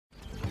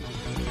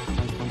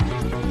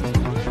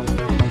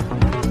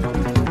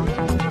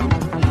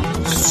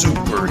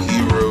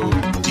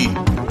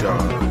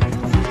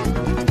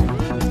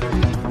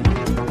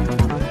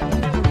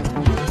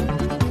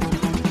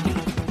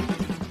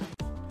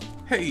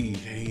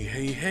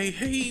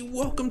Hey,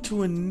 welcome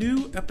to a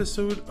new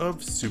episode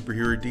of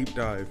Superhero Deep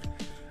Dive.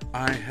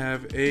 I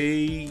have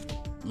a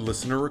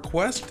listener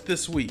request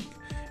this week.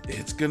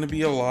 It's going to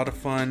be a lot of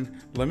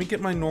fun. Let me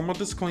get my normal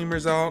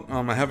disclaimers out.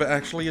 I have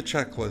actually a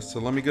checklist, so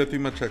let me go through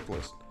my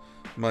checklist.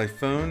 My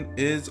phone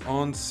is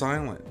on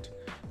silent.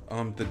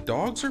 The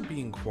dogs are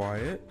being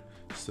quiet,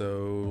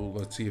 so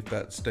let's see if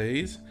that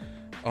stays.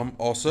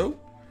 Also,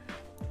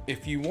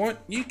 if you want,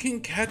 you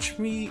can catch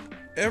me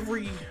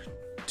every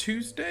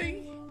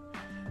Tuesday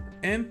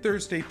and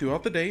Thursday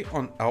throughout the day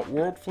on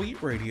Outworld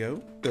Fleet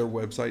Radio. Their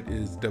website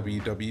is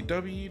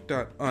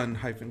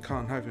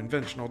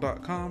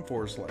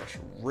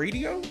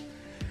www.un-con-ventional.com/radio.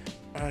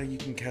 You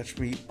can catch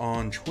me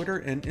on Twitter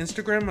and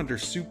Instagram under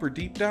Super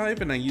Deep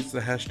Dive, and I use the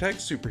hashtag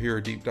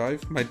Superhero Deep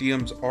Dive. My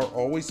DMs are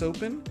always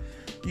open.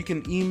 You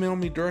can email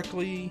me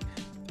directly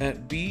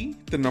at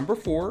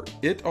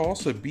b4itall,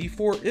 so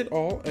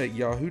b4itall at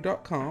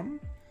yahoo.com.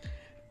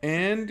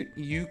 And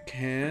you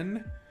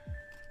can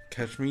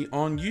catch me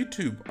on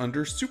YouTube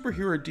under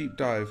Superhero Deep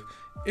Dive.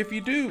 If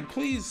you do,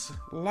 please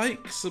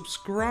like,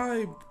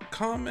 subscribe,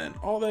 comment,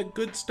 all that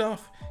good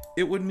stuff.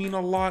 It would mean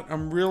a lot.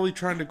 I'm really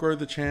trying to grow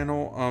the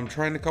channel. I'm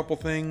trying a couple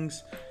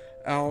things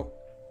out,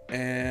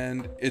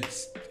 and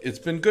it's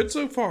been good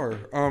so far.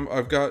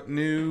 I've got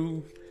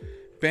new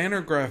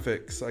banner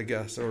graphics, I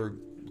guess, or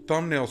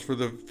thumbnails for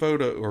the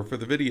photo or for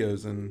the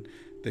videos, and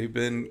they've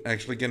been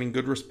actually getting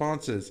good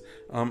responses.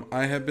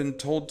 I have been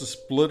told to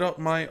split up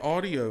my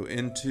audio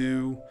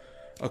into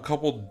a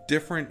couple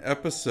different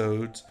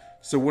episodes.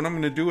 So what I'm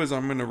going to do is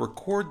I'm going to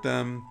record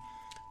them,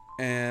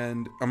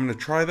 and I'm going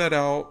to try that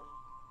out,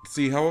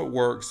 see how it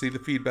works, see the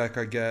feedback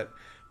I get.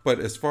 But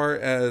as far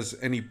as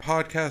any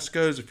podcast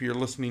goes, if you're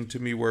listening to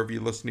me wherever you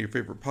listen to your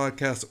favorite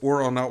podcasts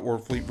or on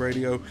Outworld Fleet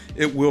Radio,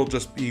 it will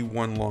just be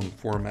one long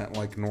format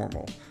like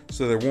normal.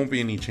 So there won't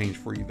be any change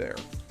for you there.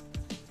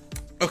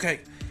 Okay.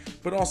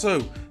 But also,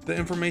 the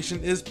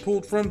information is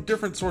pulled from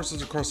different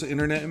sources across the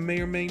internet and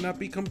may or may not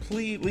be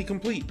completely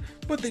complete,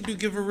 but they do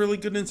give a really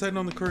good insight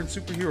on the current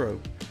superhero.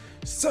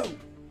 So,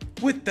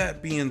 with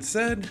that being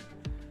said,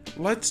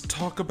 let's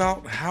talk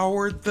about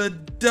Howard the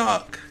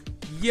Duck.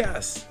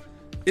 Yes,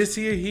 is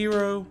he a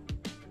hero?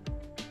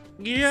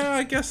 Yeah,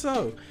 I guess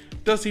so.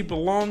 Does he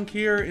belong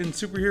here in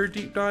Superhero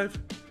Deep Dive?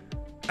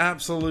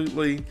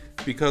 Absolutely,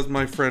 because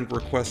my friend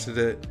requested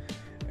it,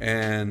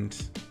 and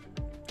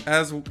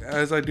as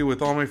I do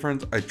with all my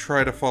friends, I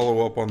try to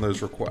follow up on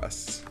those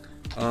requests.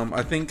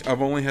 I think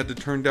I've only had to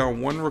turn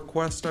down one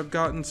request I've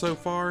gotten so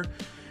far,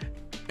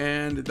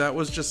 and that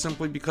was just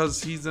simply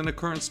because he's in a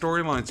current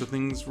storyline, so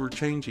things were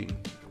changing,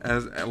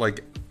 and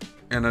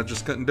I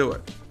just couldn't do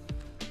it.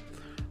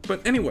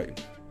 But anyway,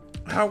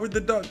 Howard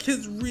the Duck,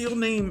 his real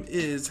name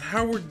is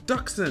Howard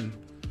Duckson.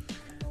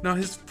 Now,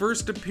 his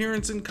first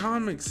appearance in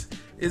comics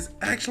is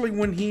actually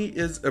when he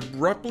is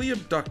abruptly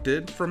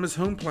abducted from his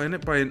home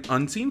planet by an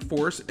unseen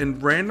force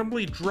and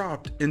randomly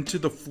dropped into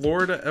the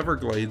Florida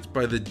Everglades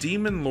by the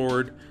demon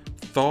lord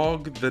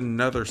Thog the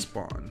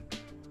Netherspawn.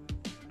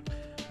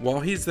 While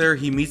he's there,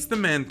 he meets the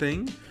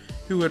Man-Thing,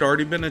 who had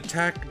already been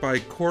attacked by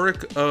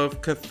Korik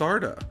of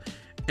Catharta,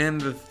 and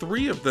the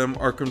three of them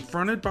are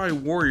confronted by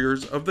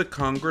warriors of the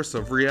Congress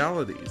of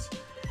Realities.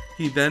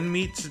 He then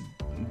meets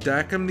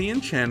Dakum the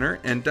Enchanter,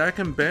 and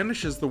Dakum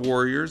banishes the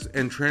warriors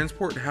and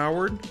transport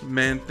Howard,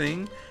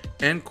 Man-Thing,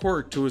 and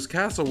Korik to his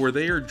castle, where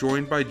they are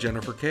joined by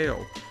Jennifer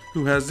Kale,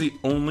 who has the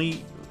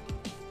only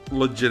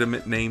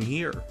legitimate name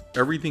here.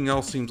 Everything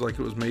else seems like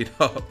it was made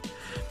up.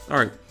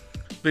 Alright,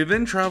 they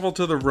then travel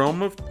to the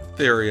realm of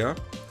Theria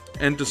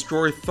and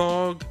destroy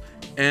Thog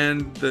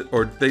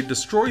they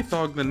destroy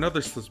Thog the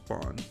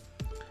Netherspawn.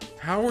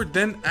 Howard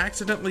then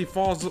accidentally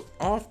falls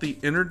off the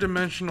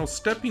interdimensional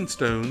stepping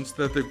stones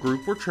that the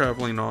group were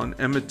traveling on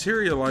and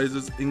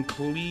materializes in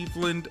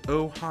Cleveland,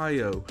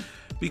 Ohio.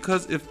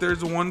 Because if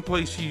there's one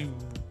place you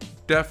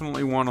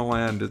definitely want to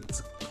land,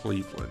 it's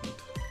Cleveland,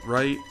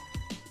 right?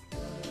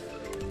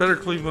 Better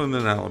Cleveland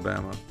than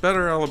Alabama.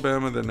 Better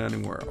Alabama than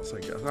anywhere else, I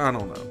guess. I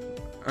don't know.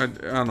 I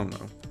don't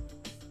know.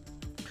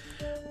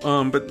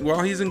 But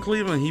while he's in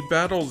Cleveland, he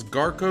battles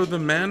Garko the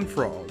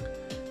Man-Frog.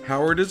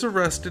 Howard is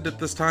arrested at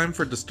this time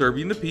for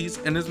disturbing the peace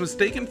and is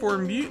mistaken for a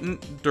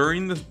mutant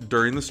during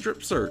the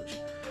strip search.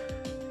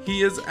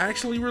 He is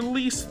actually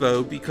released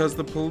though because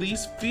the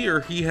police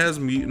fear he has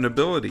mutant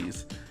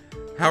abilities.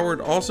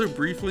 Howard also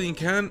briefly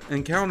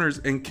encounters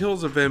and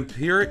kills a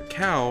vampiric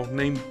cow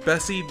named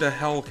Bessie the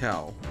Hell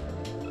Cow.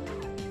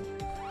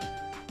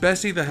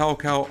 Bessie the Hell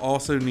Cow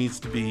also needs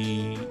to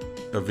be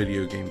a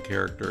video game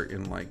character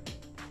in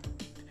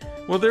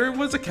well, there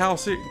was a cow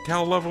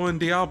level in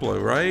Diablo,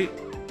 right?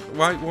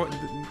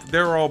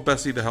 They're all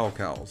Bessie the Hell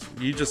Cows.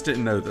 You just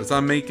didn't know this.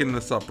 I'm making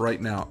this up right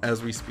now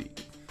as we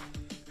speak.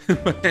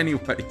 But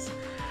anyways,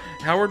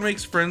 Howard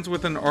makes friends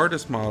with an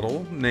artist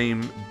model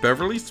named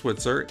Beverly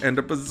Switzer, and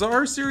a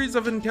bizarre series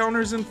of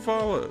encounters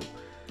follow.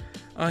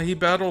 He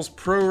battles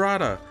Pro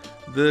Rata,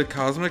 the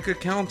cosmic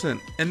accountant,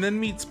 and then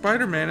meets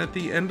Spider-Man at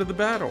the end of the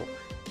battle.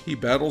 He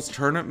battles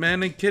Turnip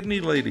Man and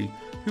Kidney Lady,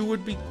 who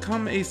would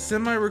become a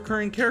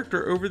semi-recurring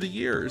character over the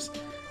years,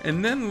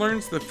 and then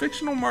learns the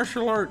fictional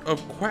martial art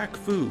of Quack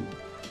Fu.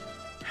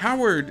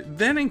 Howard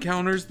then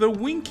encounters the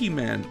Winky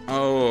Man.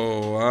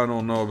 Oh, I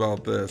don't know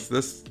about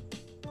this.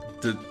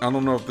 I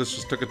don't know if this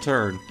just took a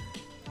turn.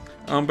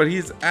 But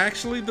he's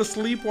actually the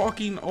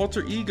sleepwalking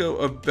alter ego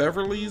of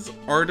Beverly's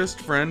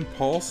artist friend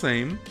Paul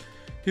Same,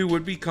 who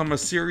would become a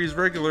series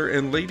regular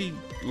and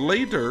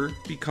later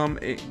become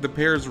the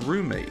pair's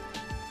roommate.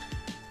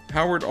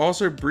 Howard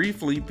also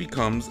briefly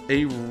becomes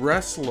a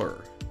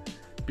wrestler,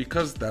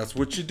 because that's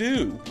what you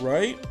do,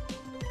 right?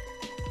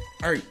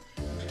 Alright,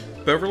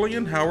 Beverly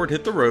and Howard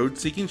hit the road,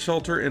 seeking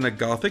shelter in a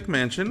gothic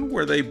mansion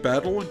where they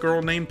battle a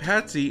girl named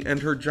Patsy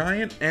and her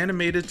giant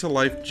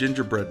animated-to-life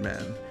gingerbread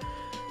man.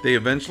 They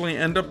eventually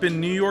end up in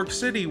New York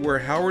City, where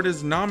Howard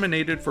is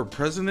nominated for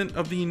President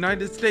of the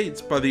United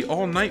States by the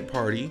All Night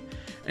Party,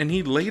 and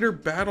he later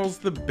battles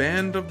the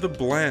Band of the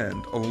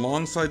Bland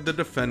alongside the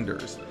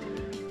Defenders.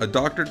 A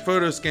doctored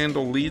photo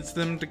scandal leads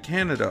them to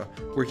Canada,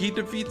 where he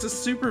defeats a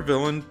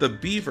supervillain, the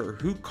Beaver,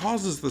 who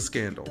causes the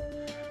scandal.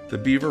 The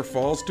Beaver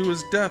falls to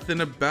his death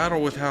in a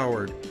battle with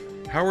Howard.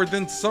 Howard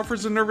then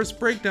suffers a nervous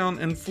breakdown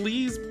and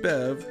flees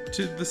Bev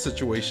to the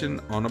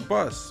situation on a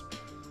bus.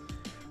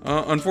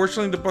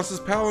 Unfortunately, the bus's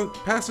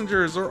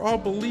passengers are all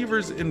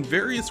believers in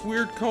various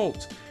weird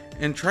cults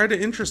and try to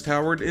interest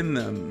Howard in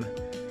them.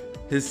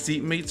 His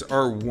seatmates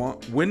are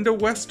Wenda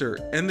Wester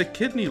and the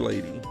Kidney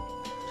Lady,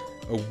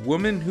 a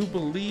woman who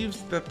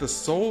believes that the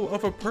soul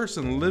of a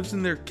person lives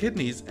in their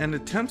kidneys and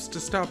attempts to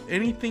stop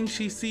anything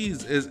she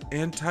sees as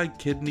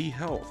anti-kidney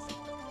health.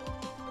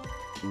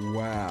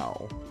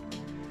 Wow.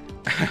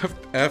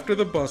 After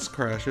the bus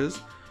crashes,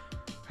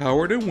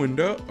 Howard and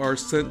Wenda are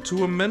sent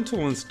to a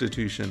mental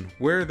institution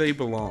where they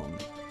belong.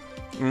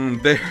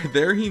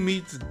 There he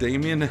meets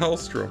Damien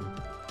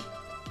Hellstrom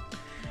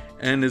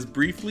and is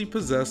briefly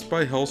possessed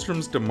by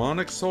Hellstrom's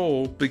demonic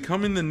soul,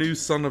 becoming the new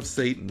son of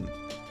Satan.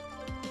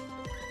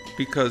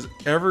 Because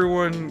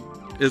everyone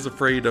is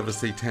afraid of a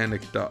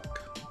satanic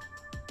duck.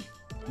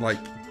 Like,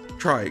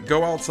 try it.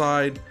 Go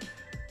outside,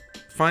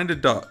 find a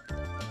duck.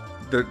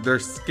 They're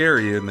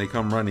scary and they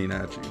come running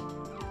at you.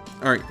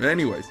 Alright,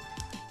 anyways.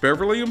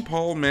 Beverly and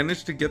Paul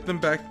manage to get them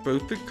back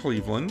both to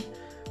Cleveland.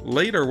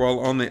 Later, while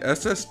on the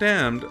SS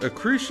Damned, a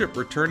cruise ship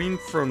returning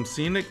from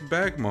scenic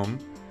Bagmum,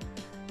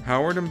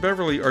 Howard and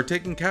Beverly are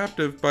taken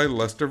captive by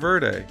Lester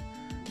Verde.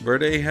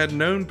 Verde had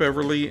known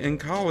Beverly in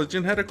college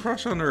and had a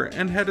crush on her,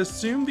 and had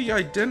assumed the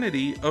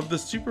identity of the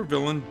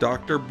supervillain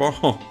Dr.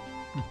 Bong.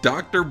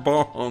 Dr.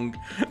 Bong.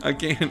 I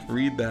can't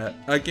read that.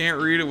 I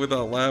can't read it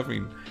without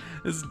laughing.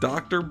 It's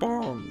Dr.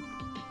 Bong,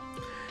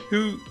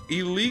 who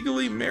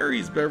illegally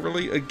marries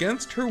Beverly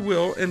against her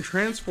will and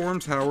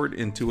transforms Howard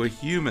into a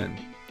human.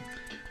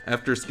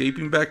 After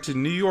escaping back to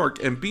New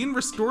York and being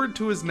restored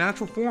to his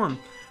natural form,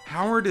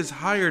 Howard is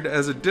hired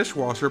as a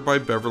dishwasher by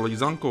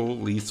Beverly's uncle,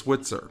 Lee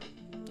Switzler.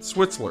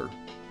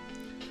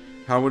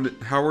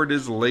 Howard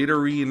is later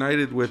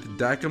reunited with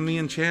Dacum the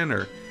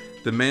Enchanter,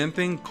 the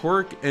Man-Thing,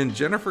 Quirk, and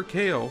Jennifer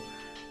Kale,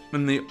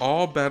 and they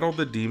all battle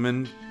the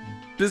demon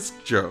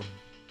Bizkjo.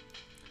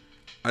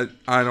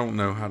 I don't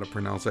know how to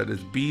pronounce that.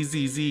 It's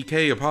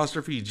BZZK''Joh.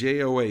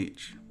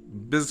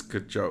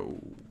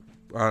 Bizkjo.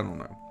 I don't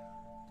know.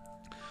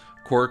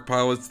 Quirk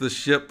pilots the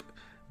ship,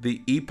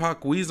 the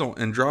Epoch Weasel,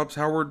 and drops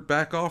Howard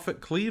back off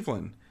at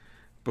Cleveland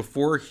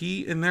before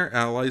he and their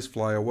allies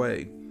fly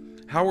away.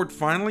 Howard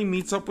finally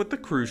meets up with the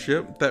cruise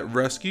ship that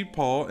rescued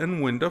Paul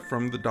and Wenda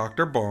from the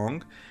Dr.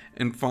 Bong,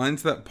 and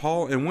finds that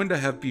Paul and Wenda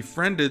have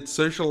befriended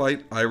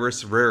socialite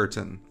Iris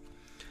Raritan.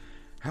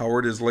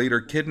 Howard is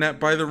later kidnapped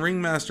by the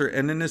ringmaster,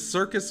 and in his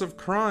circus of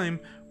crime,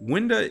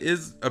 Wenda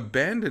is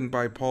abandoned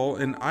by Paul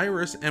and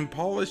Iris, and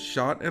Paul is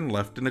shot and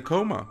left in a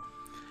coma.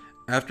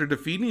 After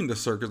defeating the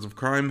circus of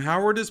crime,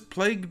 Howard is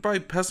plagued by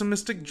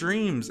pessimistic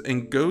dreams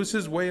and goes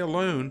his way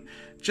alone,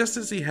 just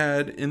as he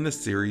had in the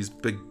series'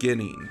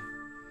 beginning.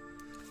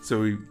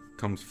 So he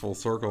comes full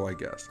circle, I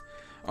guess.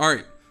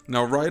 Alright,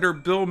 now writer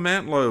Bill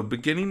Mantlo,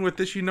 beginning with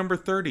issue number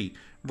 30,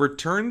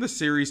 returned the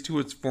series to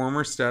its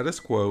former status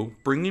quo,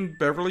 bringing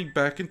Beverly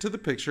back into the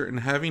picture and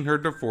having her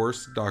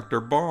divorce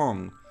Dr.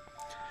 Bong.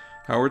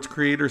 Howard's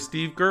creator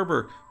Steve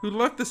Gerber, who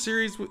left the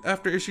series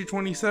after issue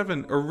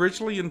 27,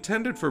 originally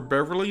intended for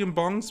Beverly and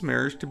Bong's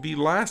marriage to be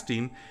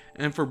lasting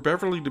and for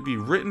Beverly to be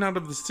written out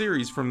of the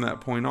series from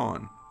that point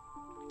on.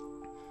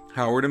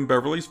 Howard and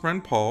Beverly's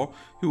friend Paul,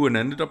 who had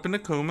ended up in a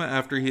coma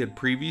after he had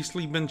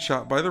previously been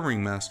shot by the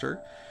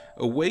ringmaster,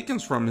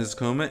 awakens from his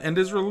coma and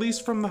is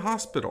released from the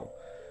hospital.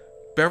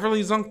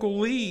 Beverly's Uncle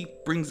Lee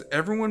brings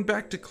everyone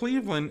back to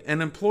Cleveland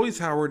and employs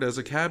Howard as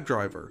a cab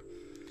driver.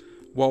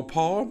 While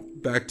Paul,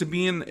 back to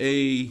being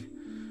a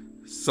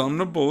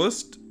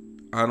somnambulist,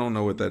 I don't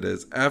know what that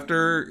is,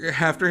 after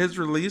his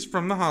release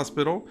from the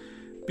hospital,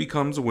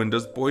 becomes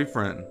Wenda's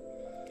boyfriend.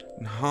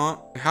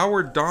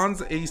 Howard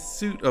dons a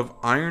suit of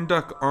Iron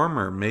Duck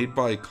armor made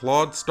by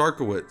Claude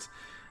Starkowitz,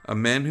 a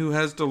man who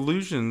has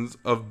delusions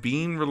of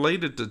being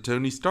related to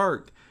Tony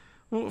Stark.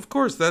 Well, of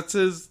course, that's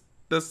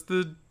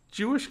the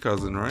Jewish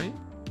cousin, right?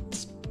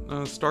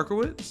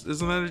 Starkowitz?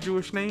 Isn't that a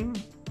Jewish name?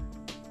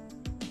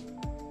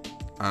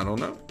 I don't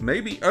know.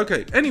 Maybe.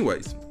 Okay,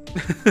 anyways.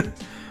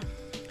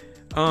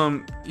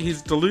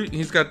 He's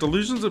got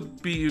delusions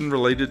of being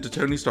related to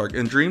Tony Stark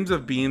and dreams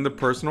of being the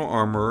personal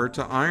armorer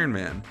to Iron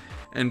Man,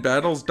 and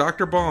battles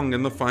Dr. Bong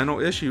in the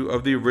final issue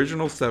of the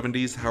original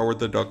 70s Howard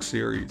the Duck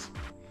series.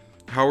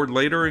 Howard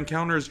later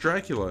encounters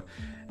Dracula,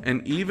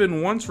 and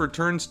even once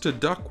returns to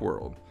Duck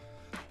World.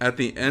 At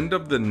the end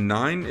of the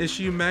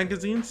 9-issue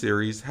magazine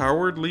series,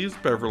 Howard leaves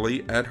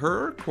Beverly at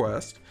her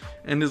request,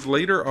 and is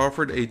later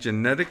offered a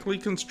genetically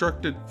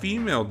constructed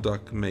female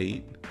duck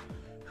mate,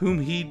 whom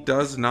he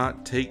does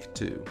not take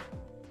to.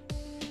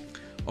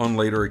 On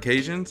later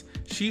occasions,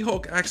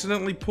 She-Hulk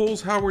accidentally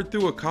pulls Howard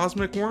through a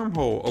cosmic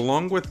wormhole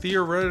along with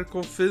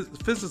theoretical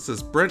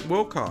physicist Brent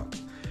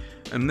Wilcox,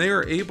 and they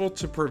are able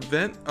to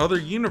prevent other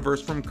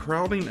universes from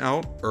crowding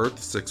out Earth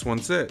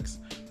 616.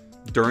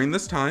 During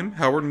this time,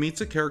 Howard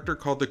meets a character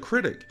called the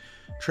Critic,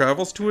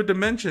 travels to a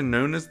dimension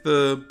known as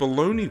the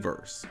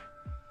Baloneyverse,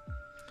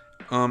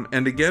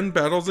 and again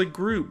battles a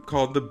group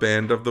called the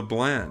Band of the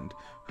Bland,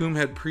 whom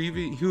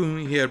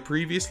he had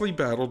previously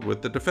battled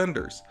with the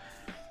Defenders.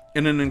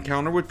 In an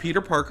encounter with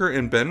Peter Parker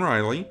and Ben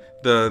Reilly,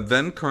 the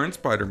then current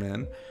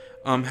Spider-Man,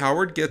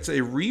 Howard gets a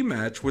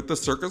rematch with the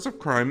Circus of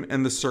Crime,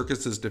 and the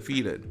circus is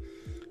defeated.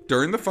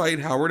 During the fight,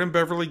 Howard and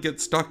Beverly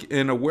get stuck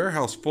in a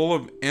warehouse full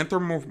of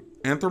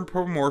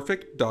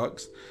anthropomorphic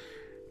ducks,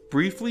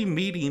 briefly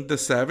meeting the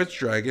Savage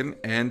Dragon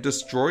and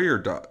Destroyer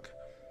Duck.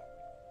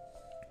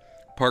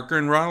 Parker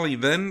and Reilly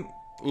then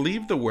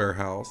leave the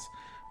warehouse,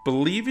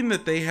 believing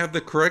that they have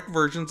the correct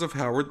versions of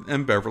Howard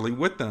and Beverly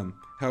with them.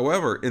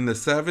 However, in the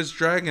Savage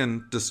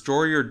Dragon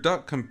Destroyer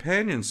Duck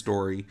companion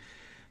story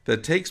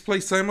that takes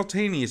place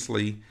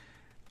simultaneously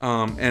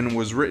and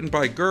was written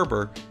by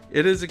Gerber,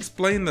 it is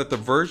explained that the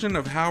version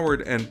of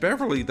Howard and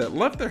Beverly that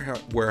left their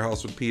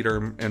warehouse with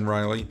Peter and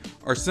Reilly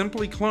are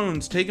simply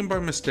clones taken by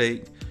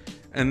mistake,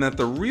 and that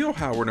the real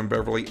Howard and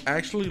Beverly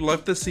actually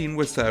left the scene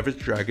with Savage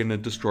Dragon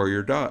and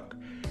Destroyer Duck.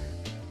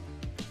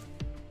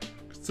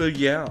 So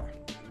yeah,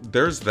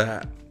 there's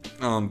that.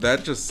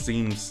 That just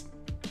seems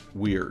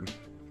weird.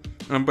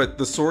 But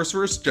the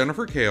sorceress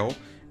Jennifer Kale,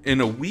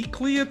 in a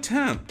weekly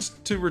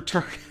attempt to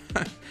return,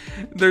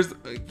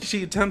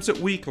 she attempts it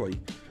weekly,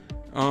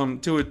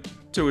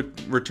 to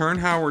return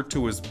Howard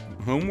to his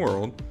home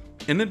world,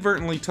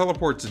 inadvertently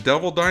teleports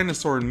Devil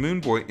Dinosaur and Moon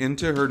Boy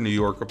into her New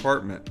York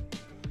apartment.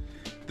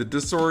 The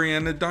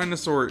disoriented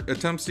dinosaur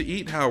attempts to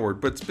eat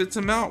Howard, but spits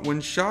him out when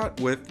shot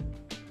with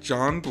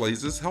John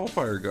Blaze's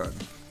Hellfire gun.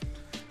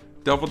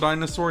 Devil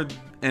Dinosaur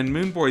and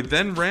Moon Boy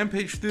then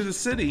rampage through the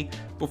city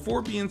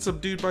before being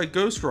subdued by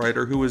Ghost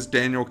Rider, who was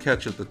Daniel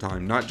Ketch at the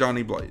time, not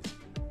Johnny Blaze.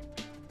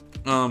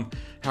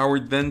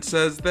 Howard then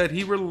says that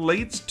he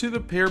relates to the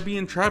pair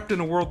being trapped in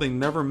a world they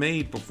never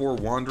made before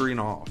wandering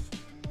off.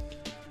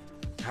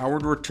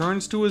 Howard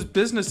returns to his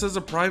business as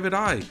a private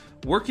eye,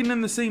 working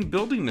in the same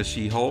building as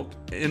She-Hulk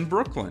in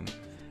Brooklyn.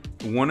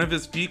 One of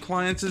his few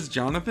clients is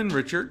Jonathan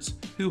Richards,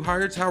 who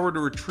hires Howard to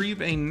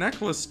retrieve a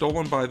necklace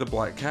stolen by the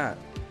Black Cat.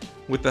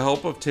 With the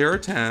help of Tara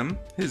Tam,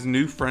 his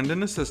new friend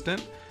and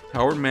assistant,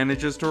 Howard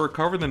manages to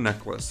recover the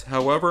necklace.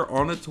 However,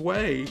 on its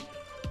way...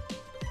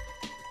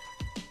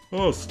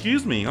 Oh,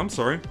 excuse me, I'm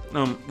sorry.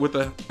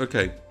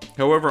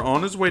 However,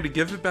 on his way to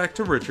give it back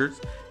to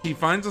Richards, he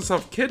finds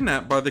himself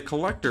kidnapped by the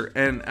Collector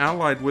and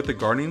allied with the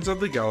Guardians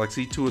of the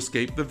Galaxy to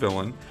escape the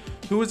villain,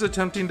 who is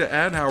attempting to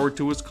add Howard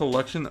to his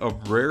collection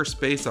of rare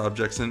space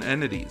objects and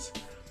entities.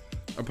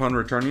 Upon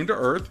returning to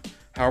Earth,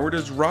 Howard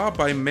is robbed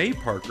by May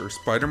Parker,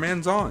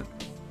 Spider-Man's aunt,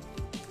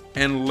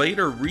 and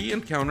later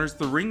re-encounters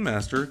the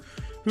Ringmaster,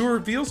 who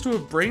reveals to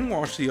have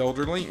brainwashed the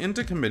elderly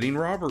into committing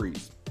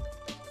robberies.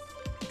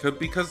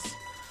 Because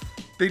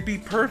they'd be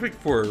perfect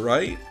for it,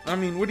 right? I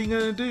mean, what are you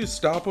gonna do?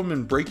 Stop them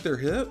and break their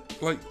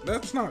hip? Like,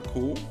 that's not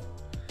cool.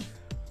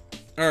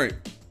 Alright.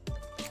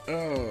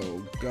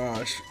 Oh,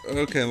 gosh.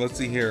 Okay, let's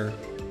see here.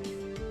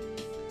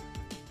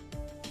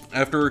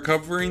 After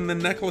recovering the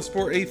necklace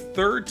for a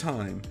third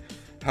time,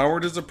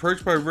 Howard is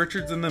approached by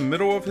Richards in the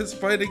middle of his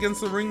fight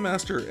against the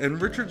Ringmaster,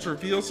 and Richards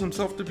reveals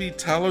himself to be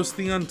Talos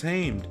the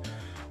Untamed,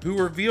 who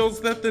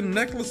reveals that the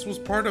necklace was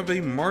part of a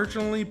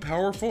marginally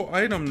powerful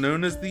item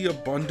known as the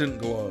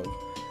Abundant Glove.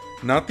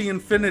 Not the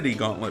Infinity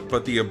Gauntlet,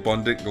 but the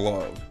Abundant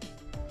Glove.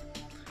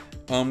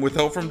 With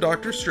help from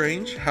Doctor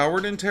Strange,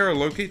 Howard and Tara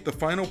locate the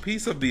final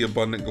piece of the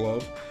Abundant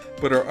Glove,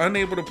 but are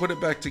unable to put it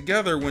back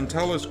together when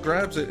Talos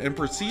grabs it and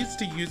proceeds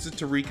to use it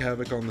to wreak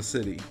havoc on the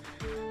city.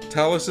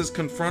 Talos is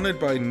confronted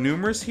by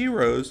numerous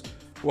heroes,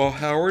 while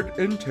Howard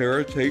and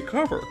Tara take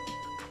cover.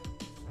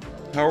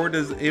 Howard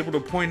is able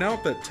to point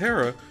out that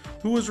Tara,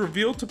 who was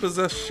revealed to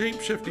possess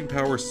shape-shifting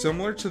powers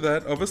similar to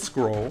that of a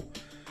Skrull,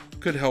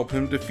 could help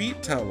him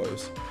defeat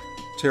Talos.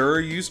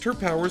 Tara used her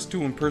powers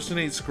to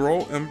impersonate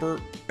Skrull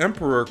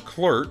Emperor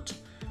Kl'rt,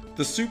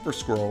 the Super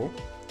Skrull,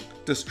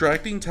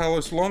 distracting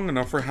Talos long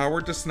enough for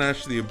Howard to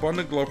snatch the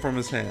Abundant Glove from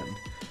his hand.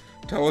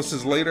 Talos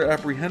is later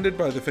apprehended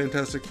by the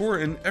Fantastic Four,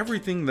 and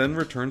everything then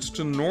returns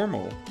to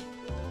normal.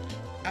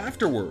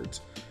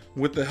 Afterwards,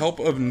 With the help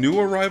of new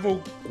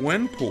arrival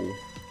Gwenpool,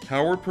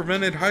 Howard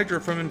prevented Hydra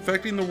from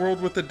infecting the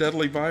world with the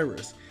deadly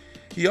virus.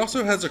 He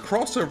also has a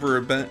crossover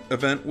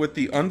event with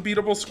the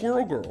unbeatable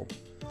Squirrel Girl.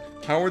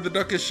 Howard the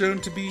Duck is shown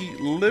to be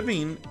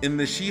living in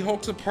the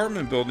She-Hulk's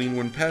apartment building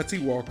when Patsy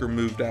Walker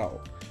moved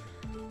out.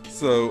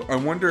 So I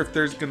wonder if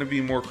there's going to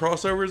be more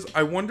crossovers.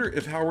 I wonder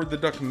if Howard the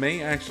Duck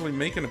may actually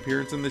make an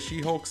appearance in the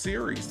She-Hulk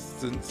series,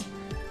 since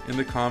in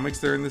the comics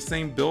they're in the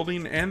same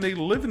building and they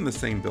live in the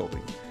same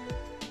building.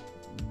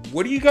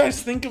 What do you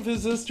guys think of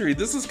his history?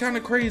 This is kind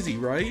of crazy,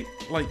 right?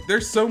 Like,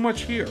 there's so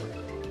much here.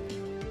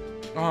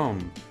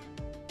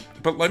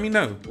 But let me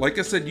know. Like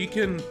I said, you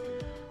can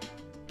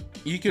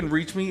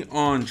reach me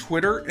on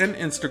Twitter and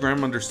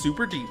Instagram under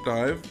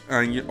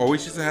superdeepdive. You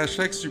always use the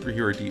hashtag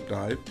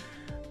superherodeepdive.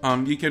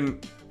 You can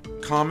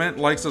comment,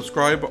 like,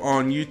 subscribe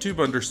on YouTube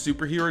under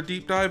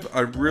superherodeepdive. I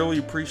really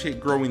appreciate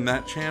growing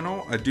that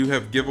channel. I do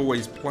have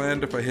giveaways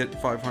planned if I hit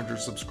 500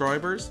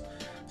 subscribers.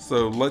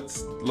 So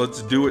let's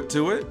do it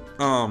to it.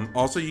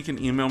 Also, you can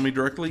email me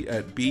directly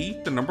at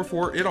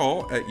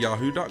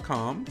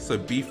b4itall@yahoo.com. So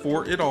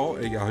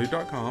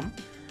b4itall@yahoo.com.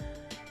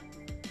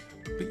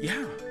 But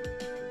yeah,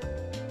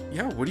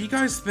 what do you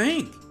guys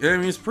think? I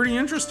mean, it's pretty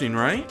interesting,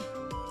 right?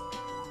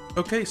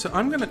 Okay, so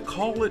I'm gonna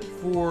call it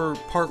for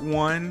part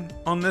 1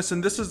 on this,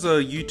 and this is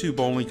a YouTube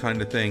only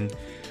kind of thing.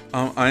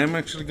 I am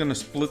actually gonna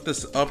split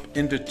this up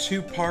into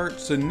 2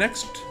 parts. So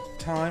next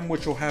time,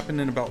 which will happen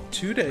in about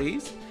 2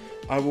 days,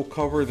 I will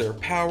cover their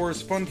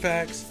powers, fun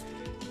facts,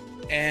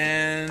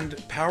 and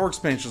power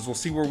expansions. We'll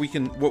see what we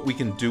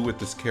can do with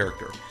this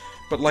character.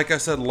 But like I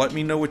said, let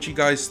me know what you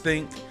guys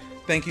think.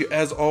 Thank you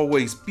as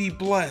always. Be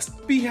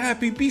blessed, be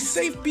happy, be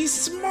safe, be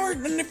smart,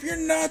 and if you're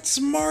not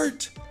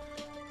smart,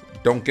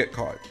 don't get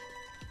caught.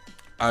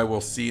 I will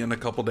see you in a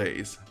couple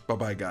days.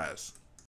 Bye-bye, guys.